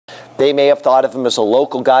They may have thought of him as a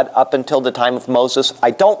local God up until the time of Moses. I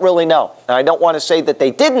don't really know. And I don't want to say that they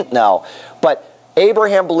didn't know, but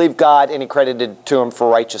Abraham believed God and he credited to him for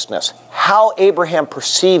righteousness. How Abraham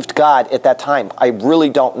perceived God at that time, I really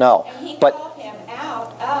don't know. And he but called him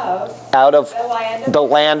out of the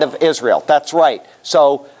land of Israel. That's right.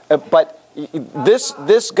 So, but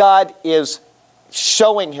this God is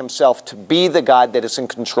showing himself to be the God that is in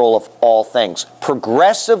control of all things,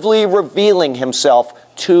 progressively revealing himself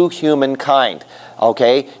to humankind.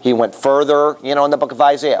 Okay, he went further, in the book of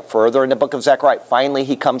Isaiah, further in the book of Zechariah. Finally,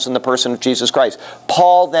 he comes in the person of Jesus Christ.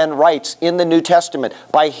 Paul then writes in the New Testament,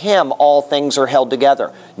 by him all things are held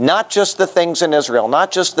together. Not just the things in Israel,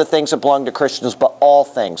 not just the things that belong to Christians, but all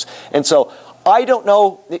things. And so, I don't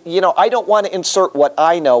know, I don't want to insert what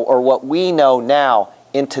I know or what we know now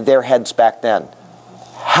into their heads back then.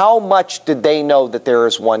 How much did they know that there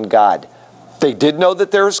is one God? They did know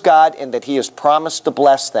that there is God and that he has promised to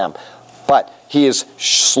bless them. But he is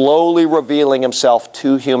slowly revealing himself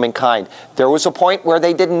to humankind. There was a point where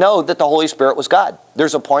they didn't know that the Holy Spirit was God.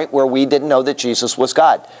 There's a point where we didn't know that Jesus was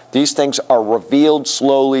God. These things are revealed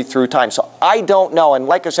slowly through time. So I don't know. And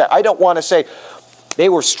like I said, I don't want to say they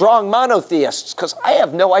were strong monotheists, because I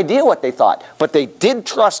have no idea what they thought. But they did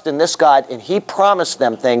trust in this God, and he promised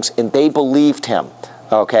them things, and they believed him.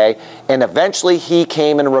 Okay? And eventually he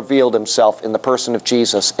came and revealed himself in the person of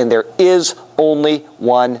Jesus. And there is only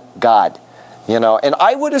one God. And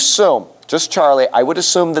I would assume, just Charlie, I would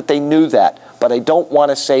assume that they knew that. But I don't want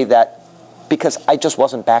to say that because I just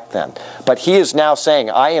wasn't back then. But he is now saying,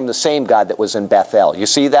 I am the same God that was in Bethel. You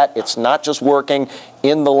see that? It's not just working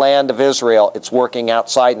in the land of Israel. It's working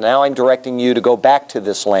outside. Now I'm directing you to go back to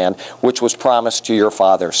this land, which was promised to your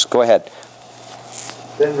fathers. Go ahead.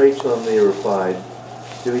 Then Rachel and Leah replied,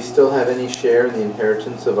 do we still have any share in the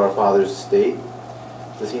inheritance of our father's estate?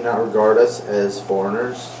 Does he not regard us as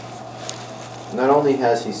foreigners? Not only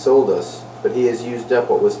has he sold us, but he has used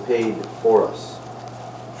up what was paid for us.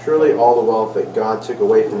 Surely all the wealth that God took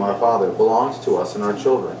away from our father belongs to us and our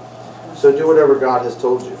children. So do whatever God has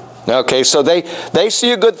told you. Okay, so they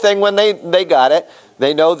see a good thing when they got it.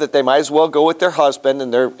 They know that they might as well go with their husband,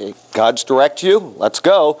 and God's direct you, let's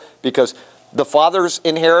go, because the father's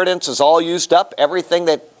inheritance is all used up. Everything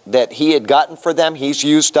that he had gotten for them, he's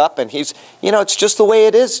used up. And he's, it's just the way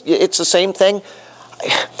it is. It's the same thing.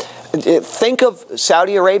 Think of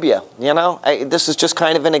Saudi Arabia. This is just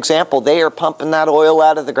kind of an example. They are pumping that oil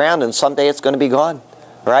out of the ground, and someday it's going to be gone.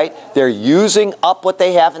 Right? They're using up what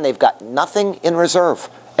they have, and they've got nothing in reserve.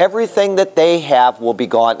 Everything that they have will be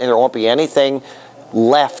gone, and there won't be anything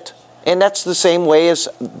left. And that's the same way as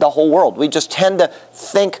the whole world. We just tend to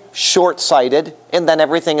think short-sighted, and then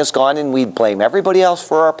everything is gone, and we blame everybody else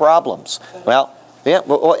for our problems. Well,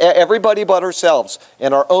 everybody but ourselves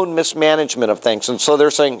and our own mismanagement of things. And so they're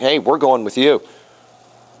saying, hey, we're going with you.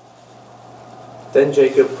 Then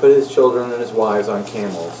Jacob put his children and his wives on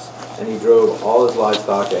camels, and he drove all his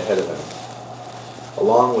livestock ahead of him,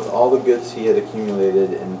 along with all the goods he had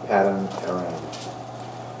accumulated in Paddan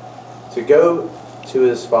Aram, to go to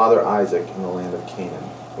his father Isaac in the land of Canaan.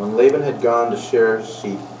 When Laban had gone to shear his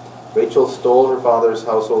sheep, Rachel stole her father's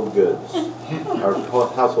household goods, or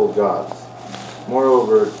household gods.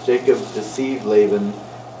 Moreover, Jacob deceived Laban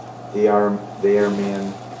the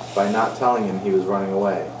Aramean by not telling him he was running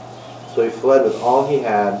away. So he fled with all he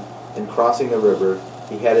had, and crossing the river,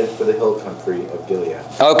 he headed for the hill country of Gilead.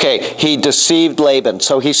 Okay, he deceived Laban.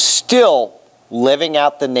 So he's still living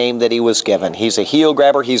out the name that he was given. He's a heel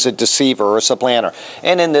grabber, he's a deceiver or a supplanter.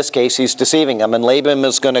 And in this case, he's deceiving him. And Laban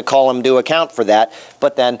is going to call him to account for that.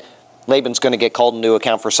 But then Laban's going to get called into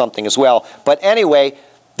account for something as well. But anyway,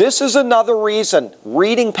 this is another reason,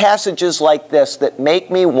 reading passages like this, that make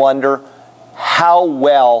me wonder how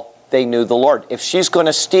well they knew the Lord. If she's going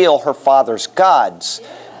to steal her father's gods,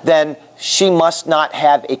 then she must not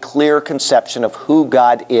have a clear conception of who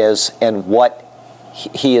God is and what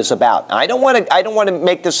he is about. I don't want to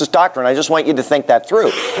make this as doctrine. I just want you to think that through.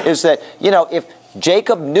 Is that, if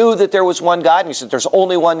Jacob knew that there was one God, and he said there's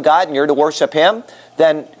only one God and you're to worship him,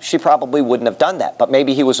 then she probably wouldn't have done that. But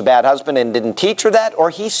maybe he was a bad husband and didn't teach her that, or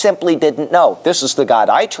he simply didn't know. This is the God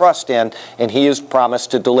I trust in, and he has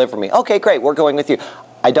promised to deliver me. Okay, great, we're going with you.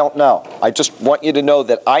 I don't know. I just want you to know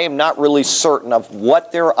that I am not really certain of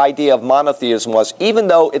what their idea of monotheism was, even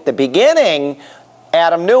though at the beginning,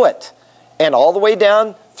 Adam knew it. And all the way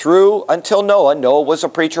down through until Noah. Noah was a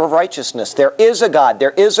preacher of righteousness. There is a God. There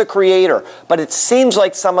is a creator. But it seems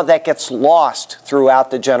like some of that gets lost throughout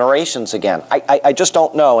the generations again. I just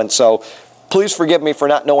don't know. And so please forgive me for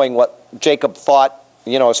not knowing what Jacob thought,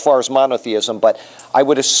 as far as monotheism. But I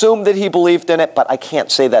would assume that he believed in it, but I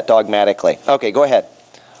can't say that dogmatically. Okay, go ahead.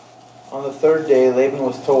 On the third day, Laban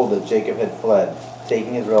was told that Jacob had fled,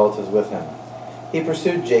 taking his relatives with him. He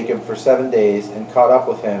pursued Jacob for 7 days and caught up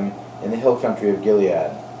with him in the hill country of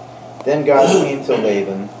Gilead. Then God came to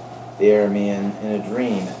Laban, the Aramean, in a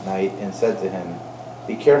dream at night and said to him,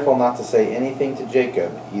 "Be careful not to say anything to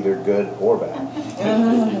Jacob, either good or bad."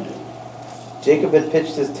 Jacob had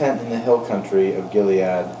pitched his tent in the hill country of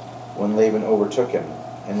Gilead when Laban overtook him,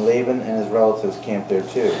 and Laban and his relatives camped there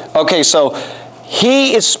too. Okay, so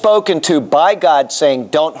he is spoken to by God saying,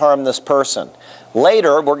 don't harm this person.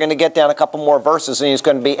 Later, we're going to get down a couple more verses, and he's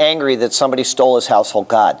going to be angry that somebody stole his household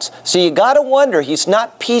gods. So you got to wonder, he's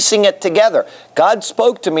not piecing it together. God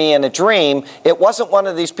spoke to me in a dream. It wasn't one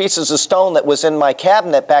of these pieces of stone that was in my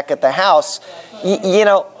cabinet back at the house. You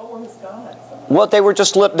know, well, they were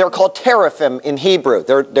just, they're called teraphim in Hebrew.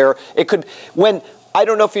 I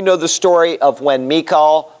don't know if you know the story of when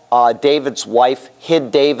Michal, David's wife,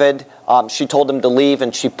 hid David. She told him to leave,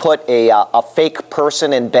 and she put a fake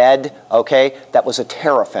person in bed. Okay, that was a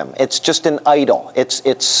teraphim. It's just an idol.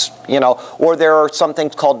 It's or there are some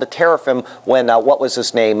things called the teraphim. When what was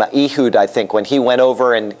his name? Ehud, I think, when he went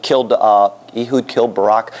over and killed. Ehud killed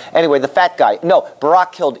Barak. Anyway, the fat guy. No,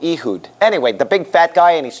 Barak killed Ehud. Anyway, the big fat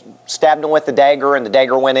guy, and he stabbed him with the dagger, and the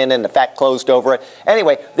dagger went in, and the fat closed over it.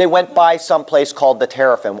 Anyway, they went by some place called the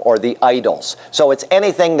teraphim, or the idols. So it's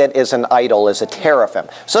anything that is an idol is a teraphim.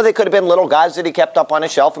 So they could have been little guys that he kept up on a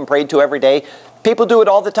shelf and prayed to every day. People do it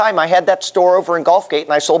all the time. I had that store over in Gulfgate,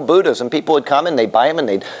 and I sold Buddhas, and people would come, and they'd buy them,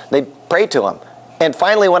 and they'd pray to them. And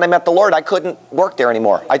finally, when I met the Lord, I couldn't work there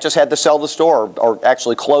anymore. I just had to sell the store, or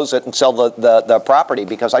actually close it and sell the property,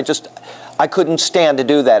 because I couldn't stand to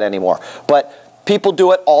do that anymore. But people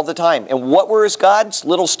do it all the time. And what were his gods?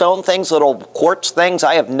 Little stone things, little quartz things?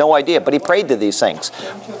 I have no idea. But he prayed to these things.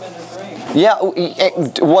 Yeah,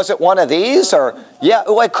 was it one of these? Or yeah,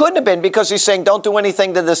 well, it couldn't have been, because he's saying don't do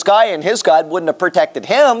anything to this guy, and his God wouldn't have protected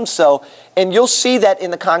him. So, and you'll see that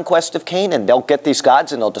in the conquest of Canaan. They'll get these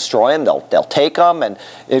gods and they'll destroy them. They'll take them. And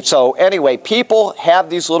so anyway, people have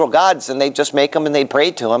these little gods, and they just make them and they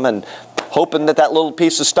pray to them, and hoping that little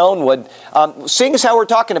piece of stone would. Seeing as how we're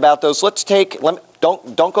talking about those,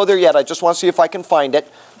 don't go there yet. I just want to see if I can find it.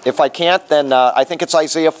 If I can't, then I think it's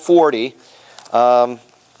Isaiah 40.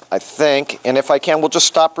 I think, and if I can, we'll just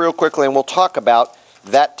stop real quickly and we'll talk about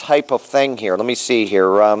that type of thing here. Let me see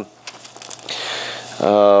here. One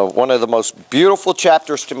of the most beautiful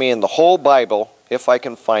chapters to me in the whole Bible, if I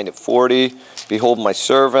can find it. 40, behold my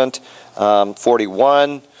servant.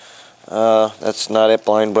 41, that's not it,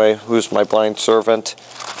 blind boy. Who's my blind servant?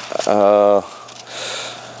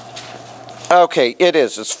 Okay, it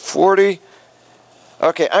is. It's 40.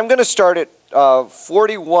 Okay, I'm going to start at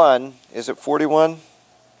 41. Is it 41?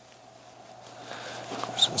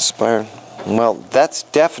 Inspired. Well, that's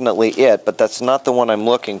definitely it, but that's not the one I'm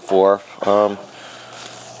looking for.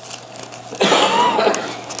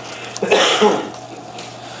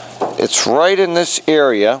 It's right in this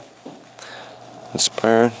area.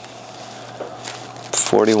 Inspired.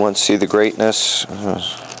 41. See the greatness.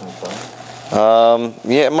 Yeah,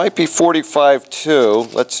 it might be 45 too.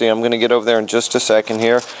 Let's see. I'm going to get over there in just a second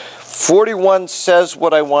here. 41 says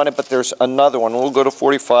what I wanted, but there's another one. We'll go to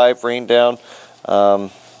 45. Rain down.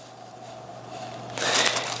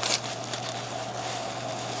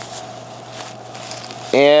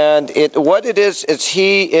 And what it is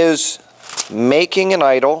he is making an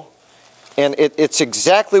idol, and it's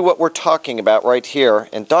exactly what we're talking about right here.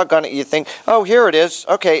 And doggone it, you think, oh, here it is.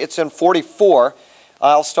 Okay, it's in 44.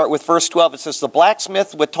 I'll start with verse 12. It says, the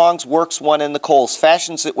blacksmith with tongs works one in the coals,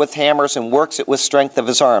 fashions it with hammers, and works it with strength of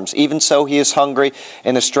his arms. Even so he is hungry,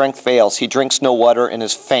 and his strength fails. He drinks no water and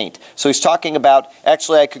is faint. So he's talking about,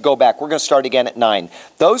 actually I could go back. We're going to start again at 9.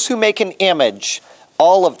 Those who make an image,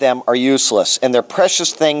 all of them are useless, and their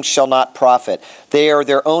precious things shall not profit. They are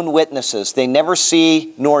their own witnesses. They never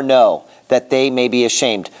see nor know, that they may be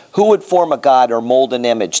ashamed. Who would form a god or mold an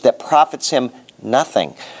image that profits him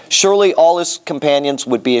nothing? Surely all his companions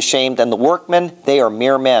would be ashamed, and the workmen, they are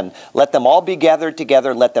mere men. Let them all be gathered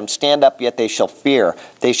together, let them stand up, yet they shall fear.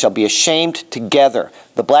 They shall be ashamed together.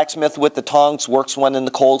 The blacksmith with the tongs works one in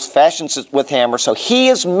the coals, fashions it with hammer. So he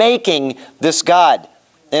is making this god.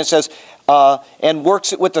 And it says, and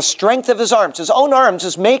works it with the strength of his arms. His own arms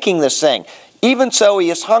is making this thing. Even so,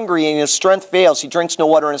 he is hungry and his strength fails. He drinks no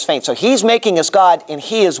water and is faint. So he's making his God, and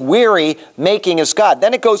he is weary making his God.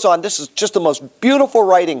 Then it goes on. This is just the most beautiful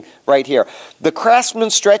writing right here. The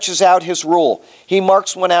craftsman stretches out his rule. He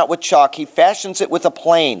marks one out with chalk. He fashions it with a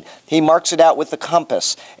plane. He marks it out with the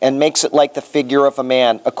compass and makes it like the figure of a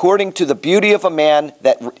man, according to the beauty of a man,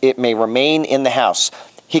 that it may remain in the house.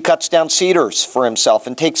 He cuts down cedars for himself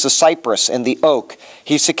and takes the cypress and the oak.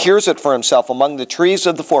 He secures it for himself among the trees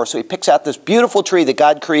of the forest. So he picks out this beautiful tree that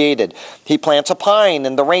God created. He plants a pine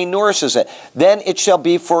and the rain nourishes it. Then it shall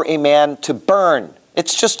be for a man to burn.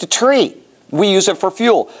 It's just a tree. We use it for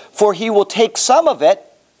fuel. For he will take some of it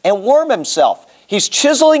and warm himself. He's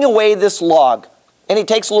chiseling away this log. And he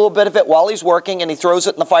takes a little bit of it while he's working and he throws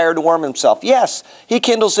it in the fire to warm himself. Yes, he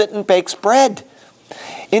kindles it and bakes bread.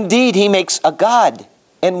 Indeed, he makes a god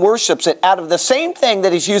and worships it. Out of the same thing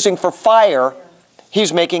that he's using for fire,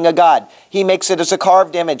 he's making a god. He makes it as a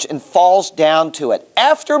carved image and falls down to it.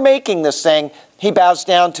 After making this thing, he bows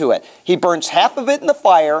down to it. He burns half of it in the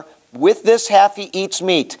fire. With this half he eats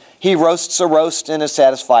meat. He roasts a roast and is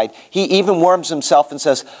satisfied. He even warms himself and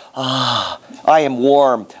says, I am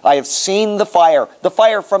warm. I have seen the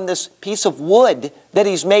fire from this piece of wood that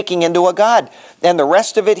he's making into a god. And the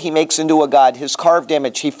rest of it he makes into a god, his carved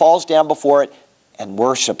image. He falls down before it and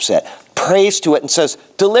worships it, prays to it and says,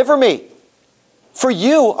 deliver me, for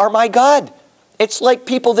you are my God. It's like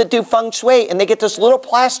people that do feng shui and they get this little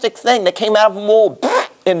plastic thing that came out of a mold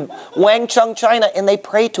in Wangcheng, China, and they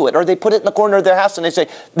pray to it, or they put it in the corner of their house and they say,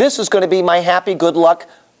 this is going to be my happy good luck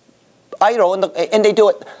idol, and they do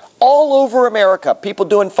it all over America. People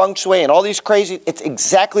doing feng shui and all these crazy, it's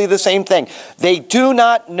exactly the same thing. They do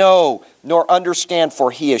not know nor understand,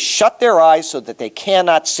 for he has shut their eyes so that they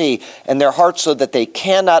cannot see, and their hearts so that they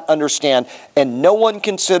cannot understand. And no one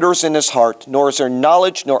considers in his heart, nor is there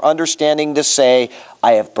knowledge nor understanding to say,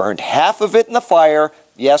 I have burned half of it in the fire.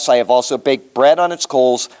 Yes, I have also baked bread on its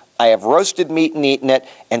coals. I have roasted meat and eaten it.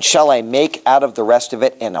 And shall I make out of the rest of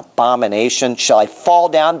it an abomination? Shall I fall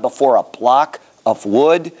down before a block of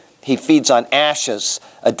wood? He feeds on ashes.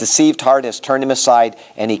 A deceived heart has turned him aside,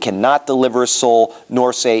 and he cannot deliver his soul,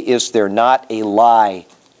 nor say, is there not a lie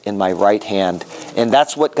in my right hand? And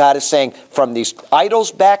that's what God is saying. From these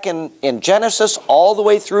idols back in Genesis all the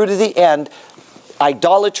way through to the end,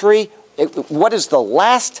 idolatry, what is the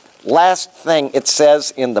last thing it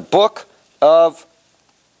says in the book of,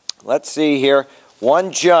 let's see here,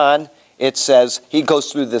 1 John, it says, he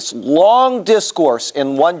goes through this long discourse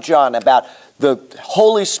in 1 John about the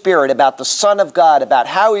Holy Spirit, about the Son of God, about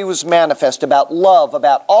how he was manifest, about love,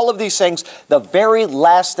 about all of these things. The very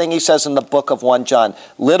last thing he says in the book of 1 John,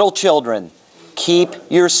 little children, keep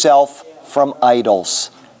yourself from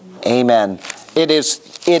idols. Amen. It is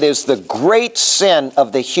the great sin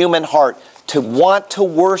of the human heart to want to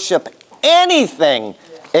worship anything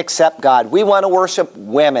except God. We want to worship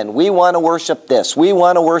women. We want to worship this. We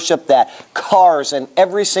want to worship that. Cars and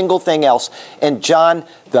every single thing else. And John,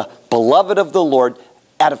 the beloved of the Lord,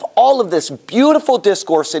 out of all of this beautiful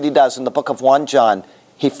discourse that he does in the book of 1 John,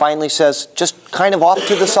 he finally says, just kind of off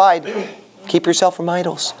to the side, keep yourself from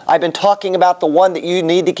idols. I've been talking about the one that you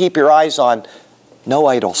need to keep your eyes on. No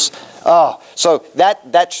idols. Oh, so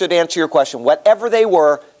that should answer your question. Whatever they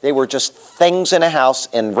were just things in a house,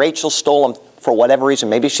 and Rachel stole them for whatever reason.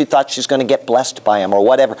 Maybe she thought she's going to get blessed by them or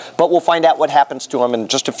whatever. But we'll find out what happens to them in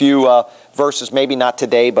just a few verses. Maybe not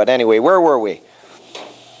today, but anyway, where were we?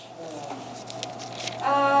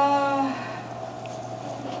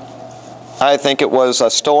 I think it was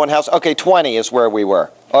a stolen house. Okay, 20 is where we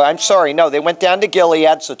were. Oh, I'm sorry. No, they went down to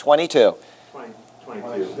Gilead, so 22.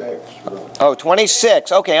 26. Oh,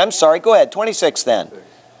 26. Okay, I'm sorry. Go ahead. 26 then.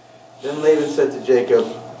 Then Laban said to Jacob,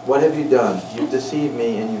 what have you done? You've deceived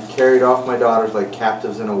me, and you've carried off my daughters like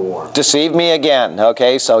captives in a war. Deceived me again.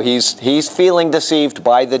 Okay, so he's feeling deceived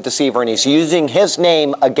by the deceiver, and he's using his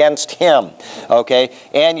name against him. Okay,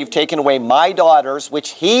 and you've taken away my daughters,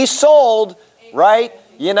 which he sold, right?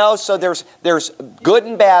 You know, so there's good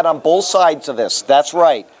and bad on both sides of this. That's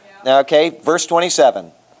right. Okay, verse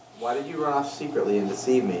 27. Why did you run off secretly and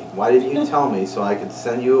deceive me? Why didn't you tell me so I could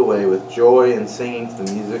send you away with joy and singing to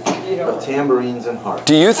the music of tambourines and harps?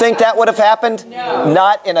 Do you think that would have happened? No.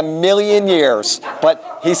 Not in a million years.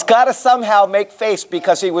 But he's got to somehow make face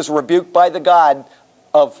because he was rebuked by the God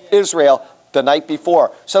of Israel the night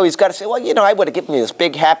before. So he's got to say, well, you know, I would have given you this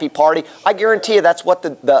big happy party. I guarantee you that's what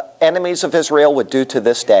the enemies of Israel would do to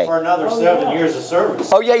this day. For another 7 years of service.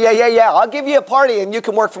 Oh, yeah. I'll give you a party and you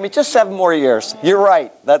can work for me just 7 more years. You're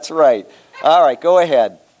right. That's right. All right, go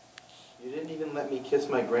ahead. You didn't even let me kiss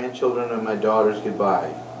my grandchildren and my daughters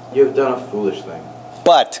goodbye. You have done a foolish thing.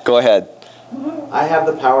 But, go ahead. I have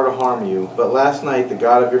the power to harm you, but last night the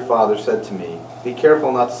God of your father said to me, be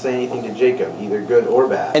careful not to say anything to Jacob, either good or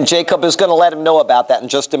bad. And Jacob is going to let him know about that in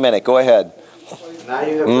just a minute. Go ahead. Now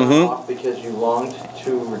you have run off because you longed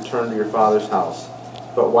to return to your father's house.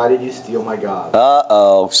 But why did you steal my God?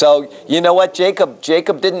 Uh-oh. So, you know what? Jacob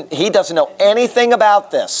doesn't know anything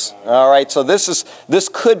about this. All right, so this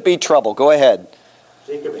could be trouble. Go ahead.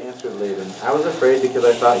 Jacob answered Laban, I was afraid because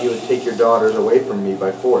I thought you would take your daughters away from me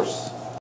by force.